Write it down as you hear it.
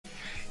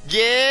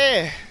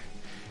Yeah,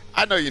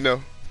 I know you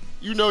know.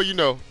 You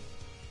know.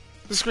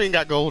 The screen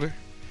got golder.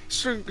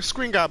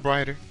 Screen got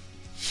brighter.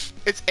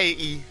 It's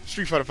AE,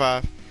 Street Fighter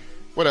 5.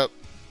 What up?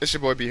 It's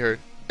your boy B Herd,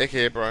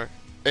 aka Brian,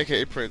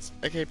 aka Prince,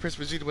 aka Prince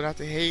Vegeta without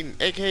the hating,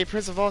 aka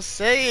Prince of all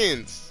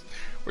Saiyans.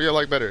 What y'all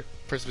like better?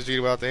 Prince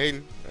Vegeta without the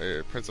hating,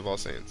 or Prince of all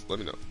Saiyans? Let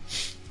me know.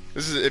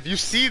 This is if you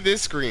see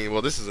this screen,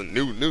 well this is a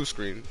new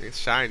screen. It's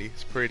shiny,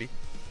 it's pretty.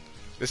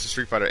 This is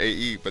Street Fighter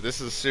AE, but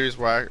this is a series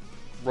where I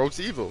wrote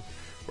to Evil,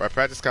 where I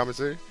practice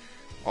commentary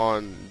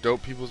on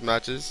dope people's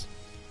matches.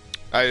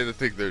 I either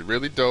think they're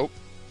really dope,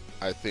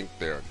 I think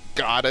they're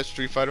god at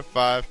Street Fighter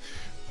 5,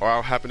 or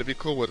I'll happen to be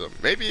cool with them.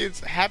 Maybe it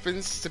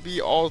happens to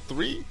be all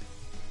three.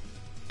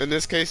 In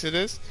this case, it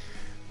is.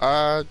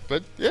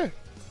 But yeah.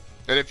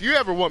 And if you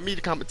ever want me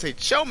to commentate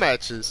show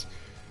matches,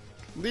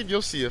 leave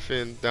your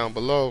CFN down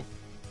below.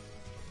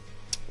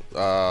 You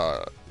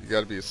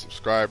gotta be a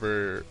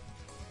subscriber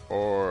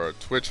or a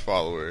Twitch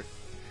follower.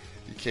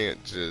 You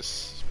can't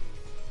just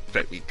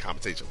expect me to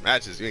commentate your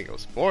matches. You ain't gonna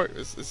support.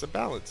 It's a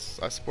balance.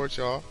 I support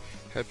y'all,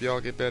 help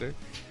y'all get better.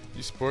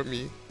 You support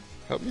me,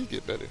 help me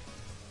get better.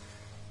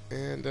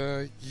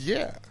 And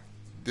yeah,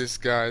 this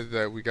guy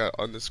that we got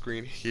on the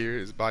screen here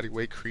is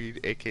Bodyweight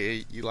Creed,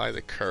 aka Eli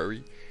the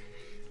Curry.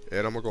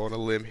 And I'm gonna go on a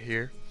limb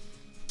here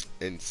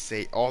and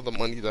say all the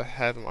money that I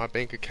have in my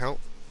bank account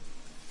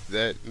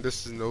that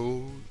this is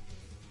no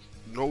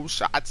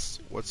shots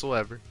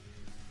whatsoever.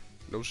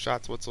 No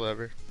shots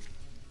whatsoever.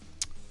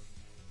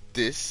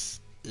 This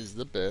is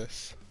the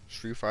best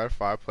Street Fighter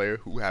 5 player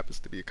who happens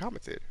to be a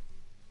commentator.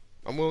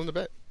 I'm willing to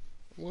bet.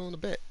 I'm willing to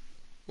bet.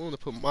 I'm willing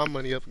to put my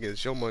money up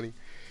against your money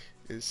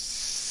and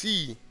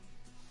see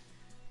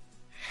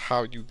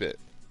how you bet.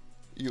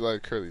 Eli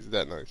Curly's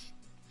that nice.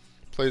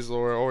 Plays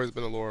Laura, always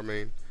been a Laura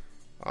main.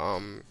 I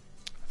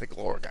think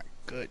Laura got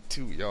good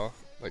too, y'all.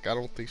 Like, I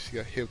don't think she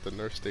got hit with the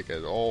nerf stick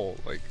at all,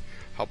 like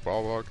how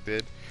Balrog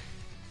did.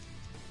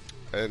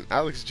 And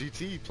Alex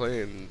GT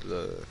playing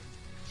the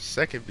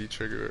second V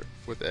trigger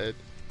with Ed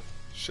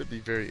should be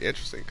very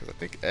interesting, because I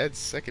think Ed's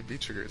second V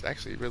trigger is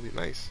actually really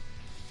nice.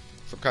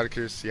 So I'm kind of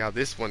curious to see how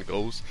this one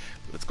goes.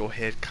 Let's go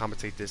ahead and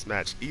commentate this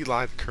match.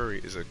 Eli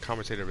Curry is a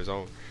commentator of his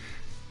own.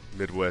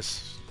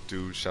 Midwest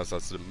dude, shouts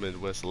out to the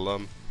Midwest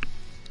alum.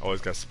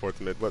 Always got to support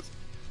the Midwest.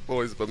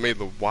 Always, but made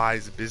the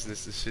wise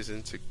business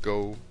decision to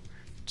go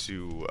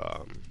to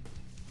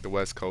the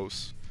West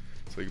Coast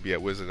so he could be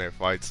at Wednesday Night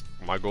Fights.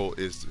 My goal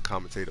is to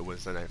commentate a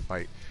Wednesday Night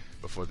Fight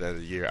before the end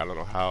of the year. I don't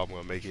know how I'm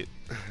going to make it.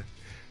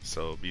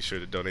 So be sure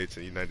to donate to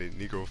the United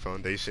Negro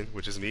Foundation,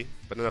 which is me.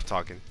 But enough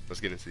talking. Let's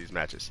get into these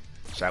matches,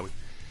 shall we?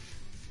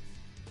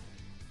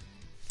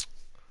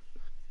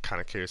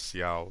 Kind of curious to see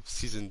how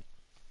Season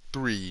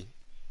 3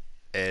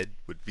 Ed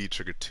with V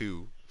Trigger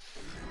 2.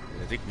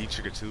 I think V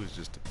Trigger 2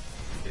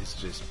 is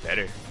just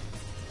better.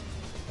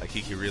 Like,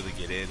 he can really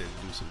get in and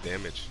do some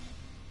damage.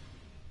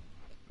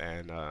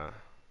 And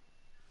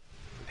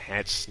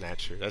Hatch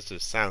Snatcher, that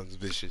just sounds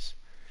vicious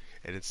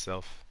in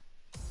itself.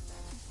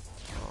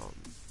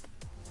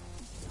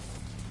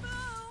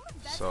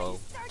 So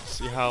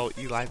see how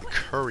Eli the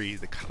Curry,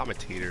 the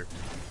commentator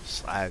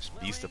slash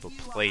beast of a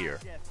player,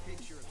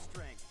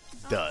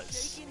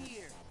 does.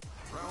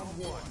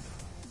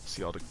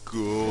 See all the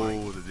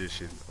gold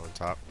edition on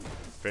top.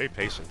 Very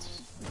patient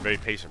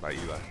by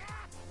Eli.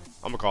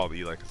 I'm gonna call him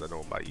Eli because I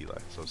know him by Eli.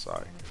 So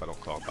sorry if I don't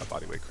call him by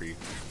Bodyweight Creed.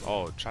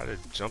 Oh, try to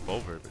jump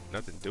over, but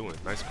nothing doing.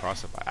 Nice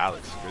cross up by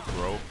Alex. Good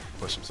throw.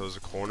 Push him towards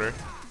the corner.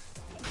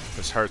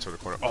 Push her to the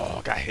corner.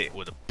 Oh, got hit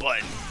with a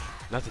button.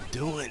 Nothing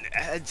doing.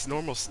 Ed's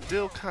normal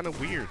still kind of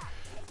weird.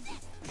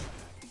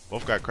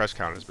 Both got crush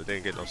counters, but they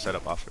didn't get no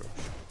setup off him.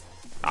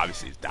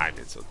 Obviously, it's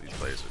Diamond, so these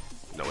players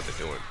would know what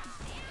they're doing.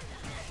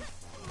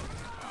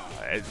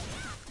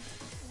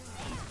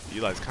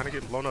 Eli's kind of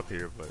getting blown up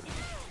here, but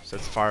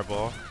sets a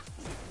fireball.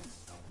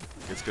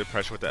 Gets good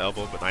pressure with the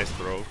elbow, but nice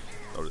throw.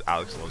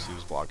 Alex knows he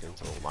was blocking,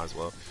 so might as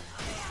well.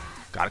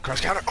 Got a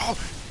crush counter. Oh!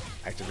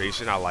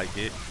 Activation, I like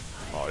it.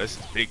 Oh, this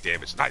is big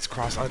damage. Nice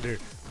cross under.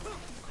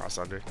 Cross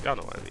under. Y'all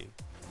know what I mean.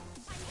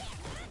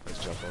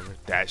 Let's jump over.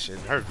 Dash in.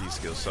 Her V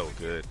skill's so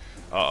good.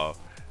 Uh-oh.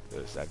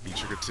 There's that V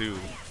trigger 2.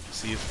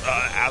 See if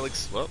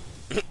Alex, well,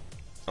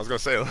 I was gonna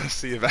say, let's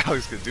see if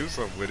Alex can do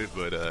something with it,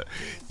 but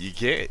you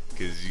can't,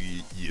 because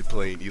you're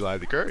playing Eli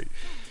the Curry.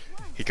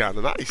 He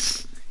kinda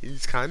nice.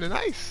 He's kinda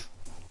nice.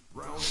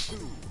 Round 2.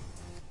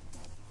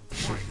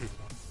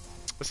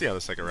 Let's see how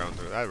the second round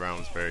goes. That round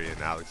was very in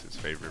Alex's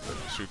favor,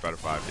 but Street Fighter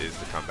 5 is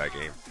the comeback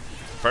game.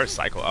 First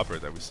cycle upper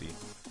that we see.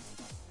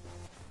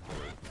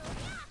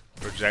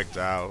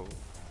 Projectile.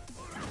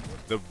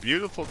 The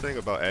beautiful thing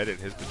about Ed and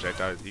his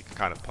projectile is he can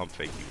kind of pump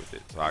fake you with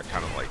it, so I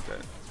kind of like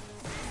that.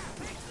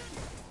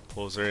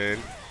 Pulls her in.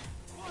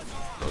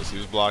 Knows he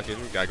was blocking.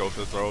 Gotta go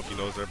for the throw if he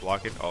knows they're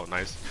blocking. Oh,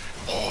 nice.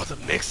 Oh, the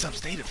mix-up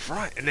stayed in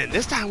front, and then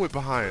this time went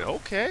behind.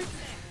 Okay.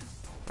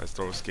 Nice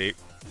throw escape.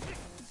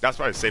 That's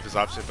probably the safest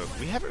option, but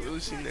we haven't really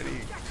seen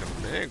any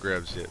command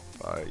grabs yet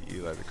by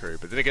Eli the Curry.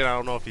 But then again, I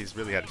don't know if he's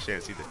really had a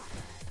chance either.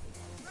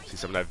 See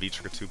some of that V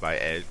trigger 2 by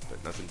Ed,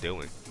 but nothing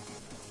doing.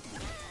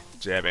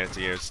 jab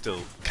anti-air is still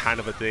kind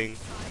of a thing.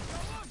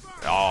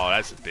 Oh,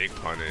 that's a big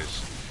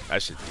punish.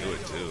 That should do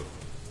it too.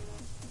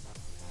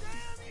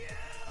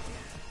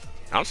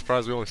 I'm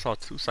surprised we only saw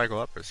 2 Cycle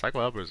Uppers.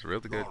 Cycle Upper is a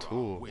really good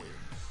tool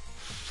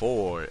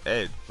for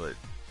Ed, but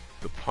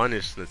the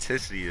punish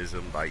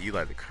statisticism by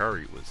Eli the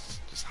Curry was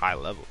just high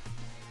level.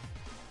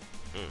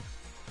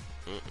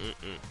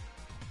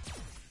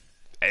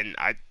 And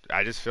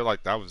I just feel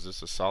like that was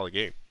just a solid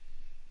game.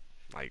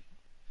 Like,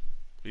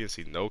 we didn't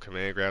see no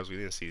command grabs. We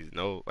didn't see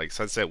no, like,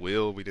 Sunset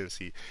Wheel. We didn't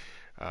see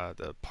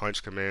the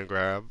punch command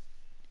grab.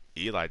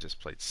 Eli just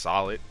played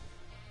solid.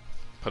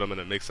 Put him in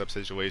a mix-up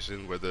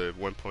situation where at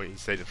one point he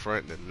stayed in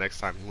front and then the next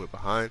time he went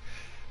behind.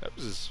 That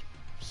was just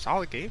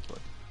solid gameplay.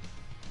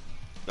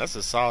 That's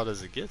as solid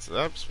as it gets.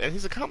 And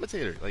he's a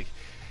commentator. Like,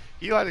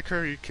 Eli the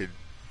Curry could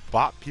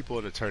bop people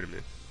in a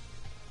tournament,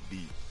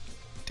 be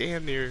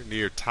damn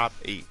near top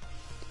 8.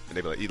 And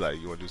they'd be like, Eli,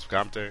 you want to do some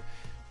commentary?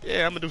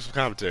 Yeah, I'm going to do some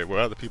commentary. Where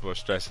other people are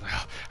stressed. Like,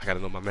 oh, I got to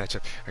know my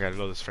matchup. I got to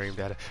know this frame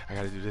data. I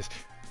got to do this.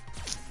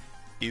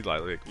 Eli,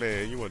 like,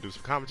 man, you want to do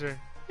some commentary?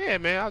 Yeah,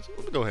 man,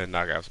 let me go ahead and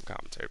knock out some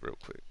commentary real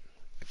quick.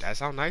 That's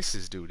how nice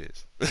this dude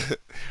is.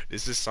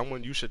 This is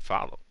someone you should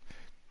follow.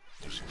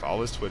 You should follow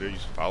his Twitter. You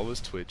should follow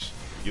his Twitch.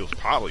 You'll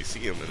probably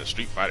see him in a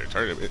Street Fighter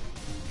tournament.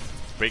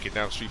 Breaking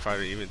down Street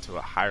Fighter even to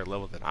a higher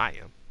level than I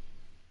am.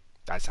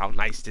 That's how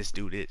nice this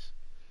dude is.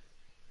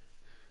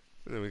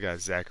 And then we got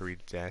Zachary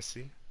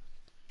Dancy.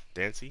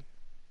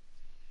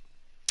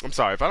 I'm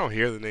sorry, if I don't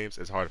hear the names,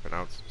 it's hard to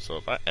pronounce. So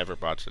if I ever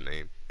botch a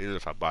name, even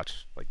if I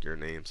botch like your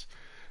names,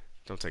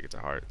 don't take it to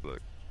heart. Look,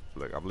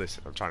 I'm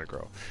listening. I'm trying to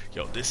grow.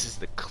 Yo, this is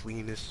the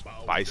cleanest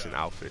Bison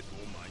outfit.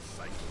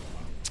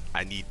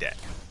 I need that.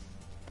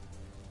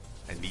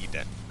 I need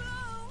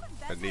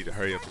to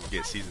hurry up and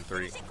get season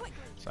 3 so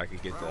I can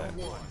get that.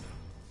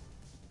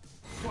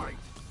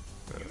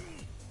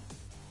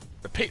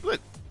 The pay. Look,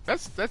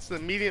 that's the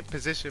immediate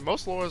position.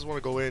 Most Laura's want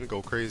to go in and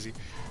go crazy.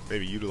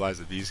 Maybe utilize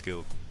the V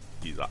skill.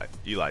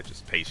 Eli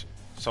just patient.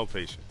 So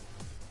patient.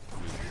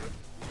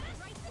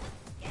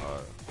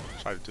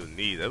 Try to do a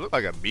knee. That looked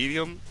like a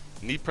medium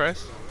knee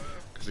press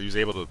because he was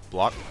able to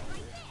block.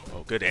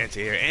 Oh, good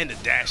anti-air and a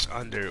dash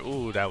under.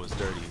 Ooh, that was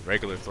dirty.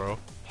 Regular throw.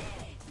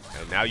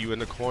 And now you in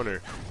the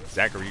corner.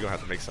 Zachary, you're going to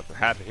have to make something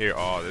happen here.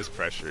 Oh, this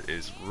pressure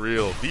is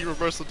real. V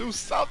reversal, do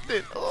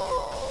something.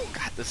 Oh,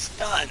 got the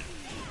stun.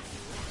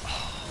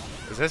 Oh,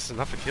 is this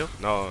enough to kill?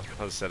 No,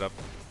 another setup.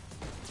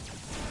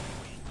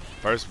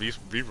 First V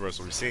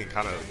reversal we're seeing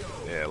kind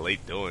of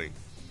late doing.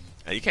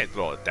 And you can't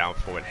throw it down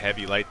forward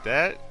heavy like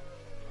that.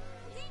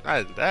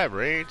 Not in that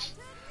range.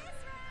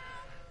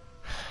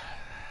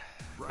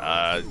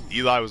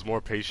 Eli was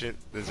more patient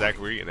than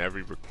Zachary in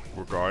every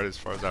regard as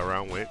far as that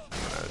round went.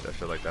 I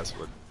feel like that's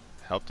what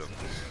helped him.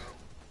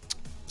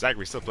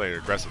 Zachary's still playing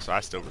aggressive, so I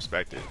still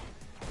respect it.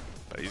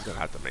 But he's going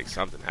to have to make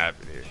something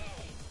happen here.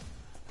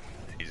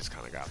 He just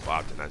kind of got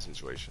bopped in that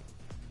situation.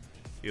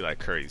 Eli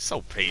Curry's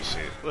so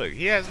patient. Look,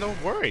 he has no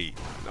worry.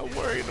 No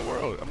worry in the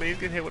world. I mean, he's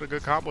getting hit with a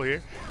good combo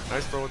here.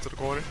 Nice throw into the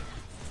corner.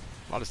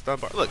 A lot of stun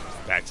bar. Look,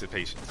 back to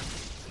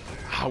patience.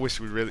 I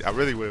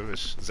really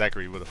wish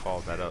Zachary would have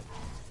followed that up.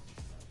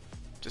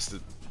 Just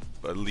to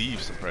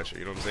relieve some pressure,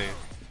 you know what I'm saying?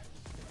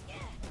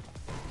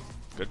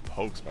 Good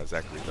pokes by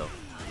Zachary though.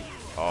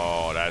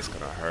 Oh, that's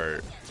gonna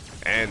hurt.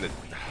 And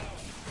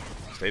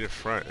stayed in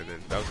front, and then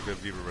that was a good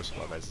V reversal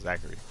by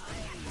Zachary.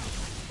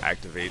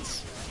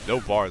 Activates. No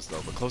bars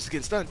though, but close to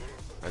getting stunned.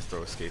 Nice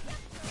throw escape.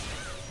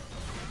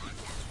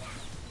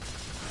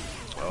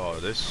 Oh,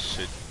 this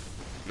should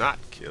not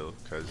kill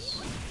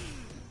because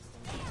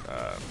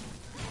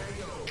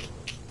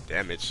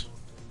damage.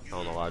 I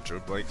don't know why I drew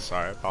a blank.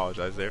 Sorry, I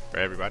apologize there for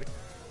everybody.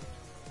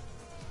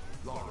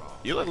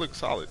 Eli looked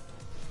solid.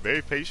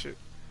 Very patient.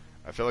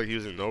 I feel like he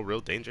was in no real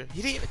danger.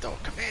 He didn't even throw a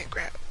command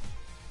grab.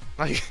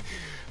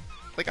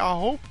 Like I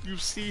hope you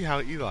see how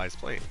Eli's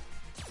playing.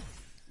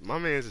 My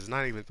man's is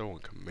not even throwing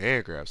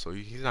command grab, so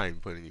he's not even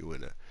putting you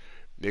in a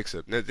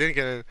mix-up. Now, then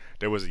again,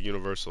 there was a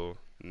universal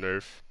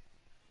nerf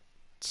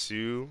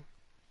to...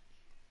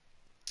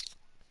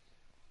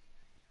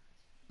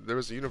 There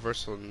was a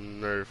universal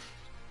nerf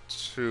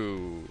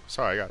to...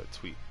 Sorry, I got a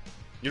tweet.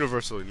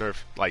 Universally nerf,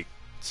 like,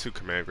 2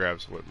 command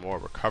grabs with more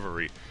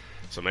recovery.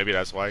 So maybe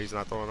that's why he's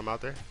not throwing them out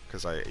there.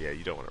 Because, yeah,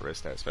 you don't want to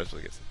risk that, especially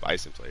against the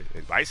Bison player.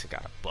 And Bison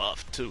got a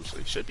buff, too, so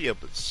he should be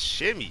able to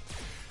shimmy.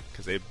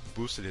 Because they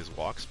boosted his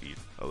walk speed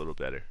a little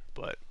better.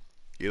 But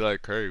Eli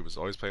Curry was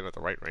always playing at the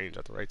right range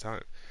at the right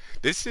time.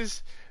 This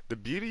is the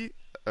beauty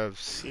of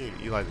seeing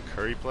Eli the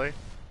Curry play.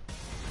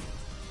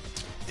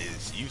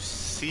 Is you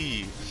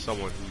see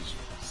someone who's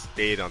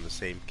stayed on the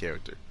same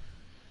character.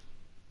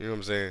 You know what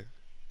I'm saying?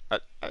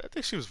 I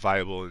think she was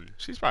viable, and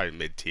she's probably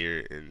mid-tier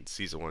in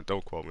Season 1.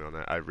 Don't quote me on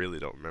that. I really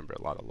don't remember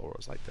a lot of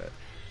Laurels like that.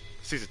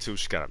 Season 2,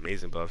 she got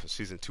amazing buff. In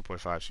Season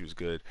 2.5, she was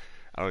good.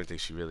 I don't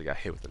think she really got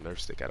hit with the nerf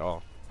stick at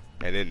all.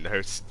 And then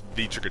her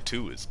V-Trigger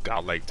 2 is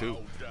godlike too.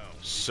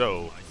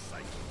 So,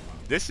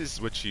 this is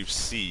what you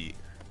see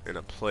in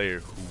a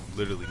player who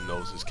literally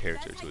knows his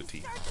character to a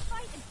T.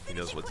 He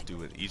knows what to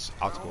do in each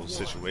optimal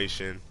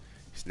situation.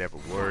 He's never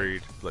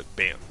worried. Look,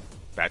 bam.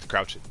 Back to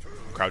crouching.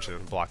 Crouching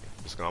and blocking.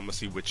 I'm gonna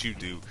see what you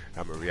do.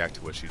 I'm gonna react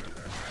to what you do.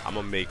 I'm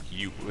gonna make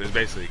you. It's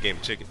basically a game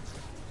of chicken.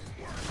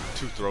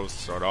 2 throws to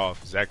start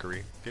off.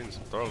 Zachary getting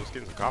some throws,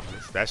 getting some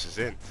confidence. Dashes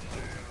in.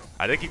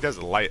 I think he does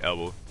a light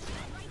elbow.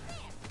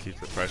 Keep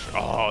the pressure.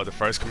 Oh, the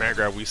first command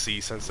grab we see.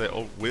 Sunset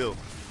Will.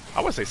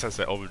 I would say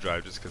Sunset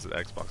Overdrive just because of the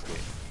Xbox game.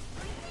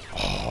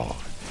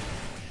 Oh,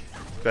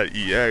 that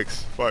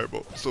EX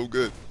fireball, so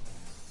good.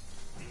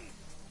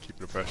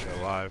 Keeping the pressure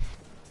alive.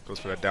 Goes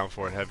for that down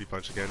forward heavy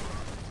punch again.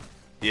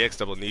 EX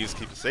double knees,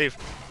 keep it safe.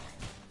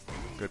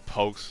 Good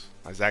pokes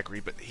by Zachary,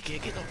 but he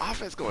can't get no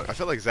offense going. I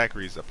feel like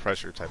Zachary's a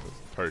pressure type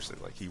of person.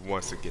 Like, he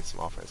wants to get some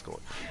offense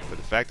going. But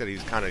the fact that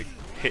he's kind of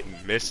hit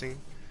and missing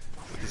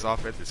with his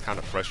offense is kind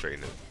of frustrating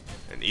him.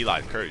 And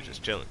Eli Curry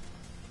just chilling.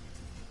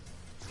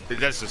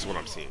 That's just what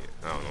I'm seeing.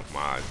 I don't know if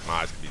my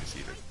eyes could be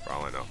deceiving, for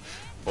all I know.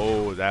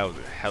 Oh, that was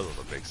a hell of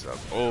a mix-up.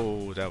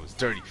 Oh, that was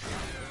dirty.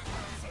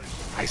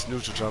 Nice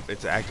neutral jump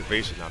into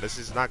activation. Now, this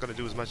is not going to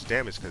do as much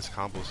damage because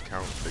combos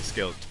count. They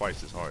scale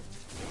twice as hard.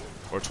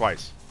 Or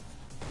twice.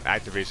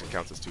 Activation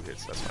counts as 2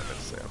 hits. That's what I meant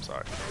to say. I'm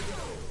sorry.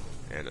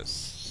 And a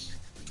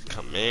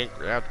command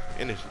grab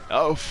energy.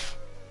 Oh.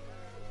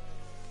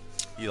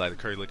 Eli the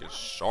Curry looking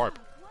sharp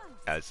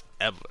as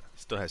ever.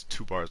 Still has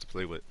 2 bars to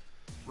play with.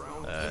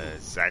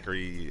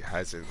 Zachary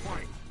hasn't.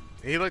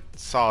 He looked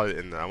solid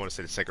in, I want to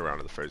say, the second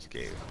round of the first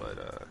game,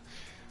 but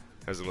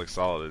hasn't looked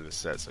solid in this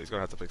set, so he's going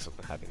to have to make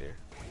something happen here.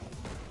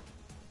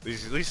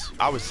 At least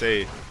I would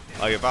say,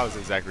 like, if I was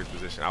in Zachary's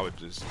position, I would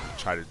just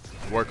try to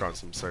work on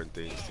some certain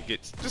things to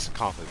get just a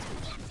confidence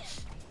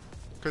boost.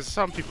 Because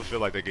some people feel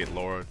like they get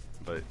lower,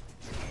 but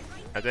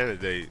at the end of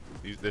the day,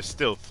 there's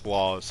still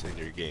flaws in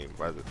your game,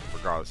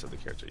 regardless of the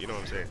character. You know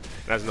what I'm saying?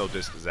 And that's no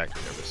diss to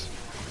Zachary. I'm just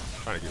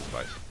trying to get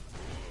advice.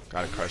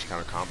 Got a crush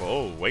counter combo.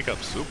 Oh, wake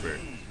up super.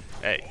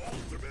 Hey,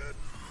 you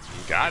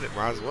got it.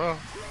 Might as well.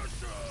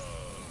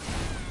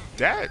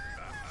 Dad.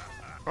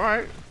 All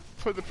right.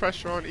 Put the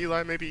pressure on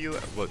Eli. Maybe Eli.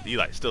 Well,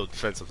 Eli still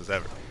defensive as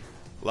ever.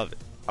 Love it.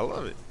 I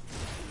love it.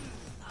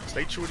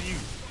 Stay true to you.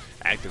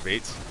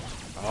 Activates.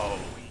 Oh,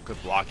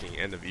 good blocking.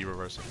 End of E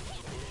reversal.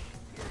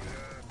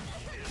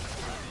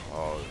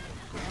 Oh,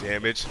 good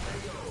damage.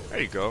 There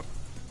you go.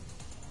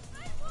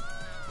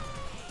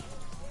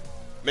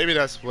 Maybe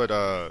that's what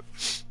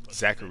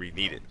Zachary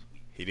needed.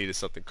 He needed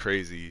something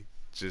crazy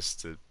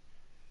just to,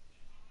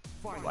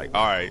 like,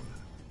 all right,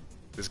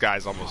 this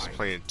guy's almost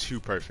playing too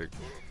perfect,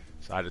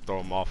 so I had to throw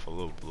him off a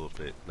little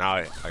bit. Now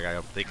I'm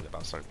thinking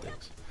about certain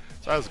things.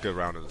 So that was a good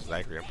round of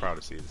Zachary. I'm proud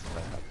to see this.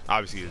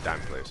 Obviously, he's a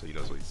diamond player, so he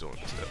knows what he's doing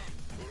still.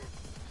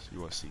 So you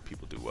want to see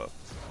people do well.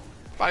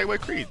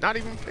 Bodyweight Creed, not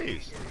even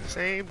phased.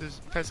 Same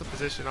defensive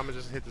position. I'm gonna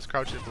just hit this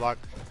crouch hit block.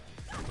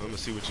 I'm gonna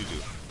see what you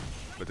do.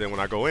 But then when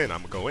I go in,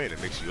 I'm gonna go in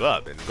and mix you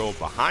up and go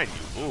behind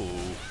you.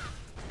 Ooh,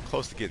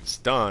 close to getting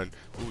stunned.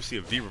 Ooh, we see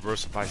a V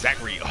reversal by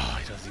Zachary. Oh,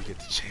 he doesn't get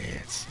the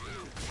chance.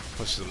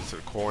 Pushes him into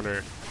the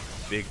corner.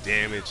 Big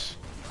damage.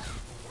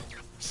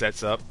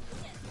 Sets up.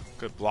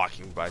 Good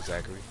blocking by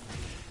Zachary.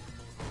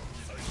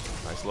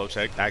 Nice low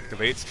check.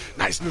 Activates.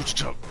 Nice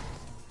neutral jump.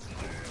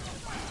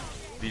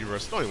 V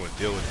reversal. Don't even want to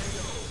deal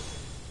with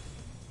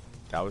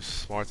it. That was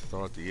smart to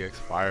throw out the EX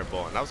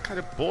fireball. And that was kind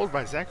of bold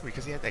by Zachary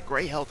because he had that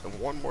gray health and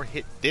one more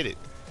hit did it.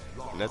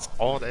 And that's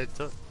all that it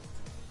took.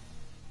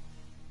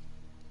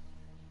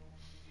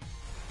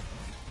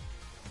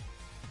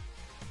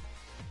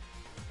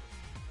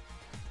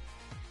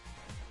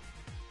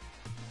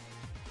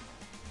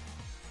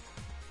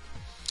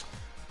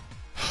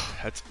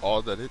 That's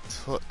all that it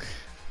took.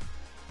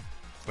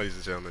 Ladies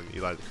and gentlemen,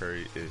 Eli the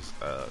Curry is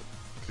a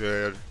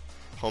good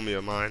homie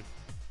of mine.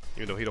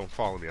 Even though he don't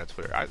follow me on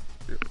Twitter.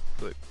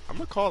 Look, I'm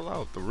gonna call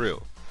out the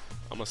real.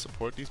 I'm gonna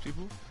support these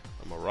people.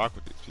 I'm gonna rock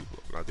with these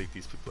people, and I think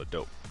these people are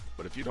dope.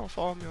 But if you don't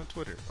follow me on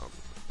Twitter,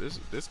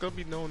 this gonna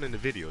be known in the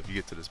video if you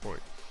get to this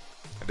point.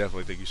 I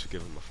definitely think you should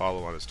give him a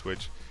follow on his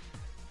Twitch.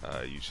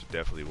 You should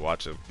definitely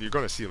watch him. You're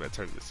gonna see him at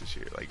tournaments this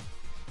year. Like,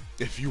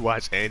 if you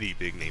watch any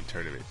big name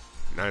tournament,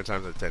 9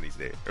 times out of 10 he's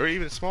there, or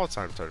even a small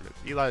time tournament.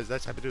 Eli is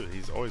that type of dude.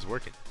 He's always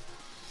working.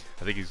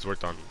 I think he's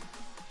worked on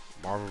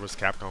Marvel vs.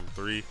 Capcom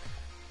 3,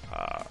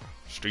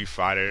 Street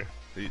Fighter.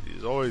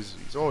 He's always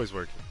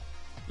working.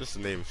 Just to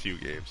name a few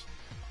games.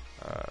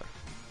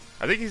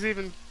 I think he's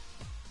even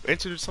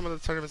entered some of the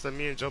tournaments that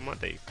me and Joe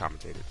Monday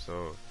commentated.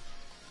 So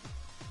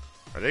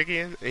I think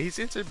he's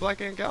entered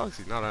Black Ant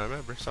Galaxy. Now that I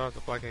remember, shout out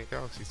to Black Ant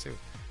Galaxy too.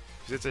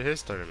 He's entered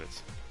his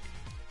tournaments.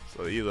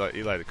 So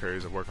Eli the Curry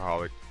is a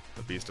workaholic,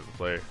 a beast of a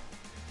player,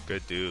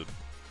 good dude.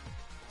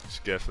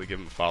 Should definitely give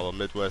him a follow.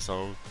 Midwest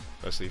home,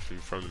 especially if you're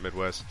from the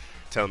Midwest.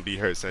 Tell him Be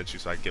Heard sent you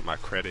so I can get my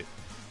credit.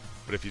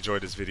 But if you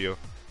enjoyed this video,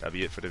 that'll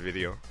be it for the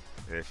video.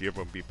 And if you ever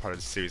want to be part of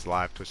the series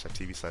live,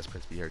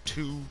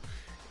 twitch.tv/PrinceBeHeard2.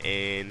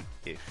 And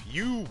if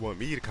you want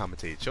me to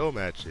commentate your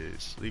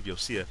matches, leave your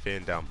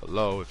CFN down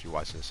below. If you're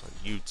watching this on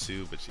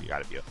YouTube, but you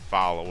gotta be a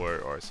follower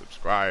or a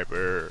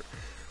subscriber.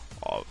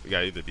 You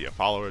gotta either be a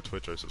follower on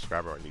Twitch or a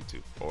subscriber on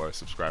YouTube, or a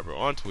subscriber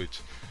on Twitch.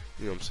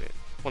 You know what I'm saying?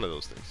 One of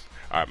those things.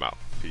 Alright, I'm out.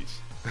 Peace.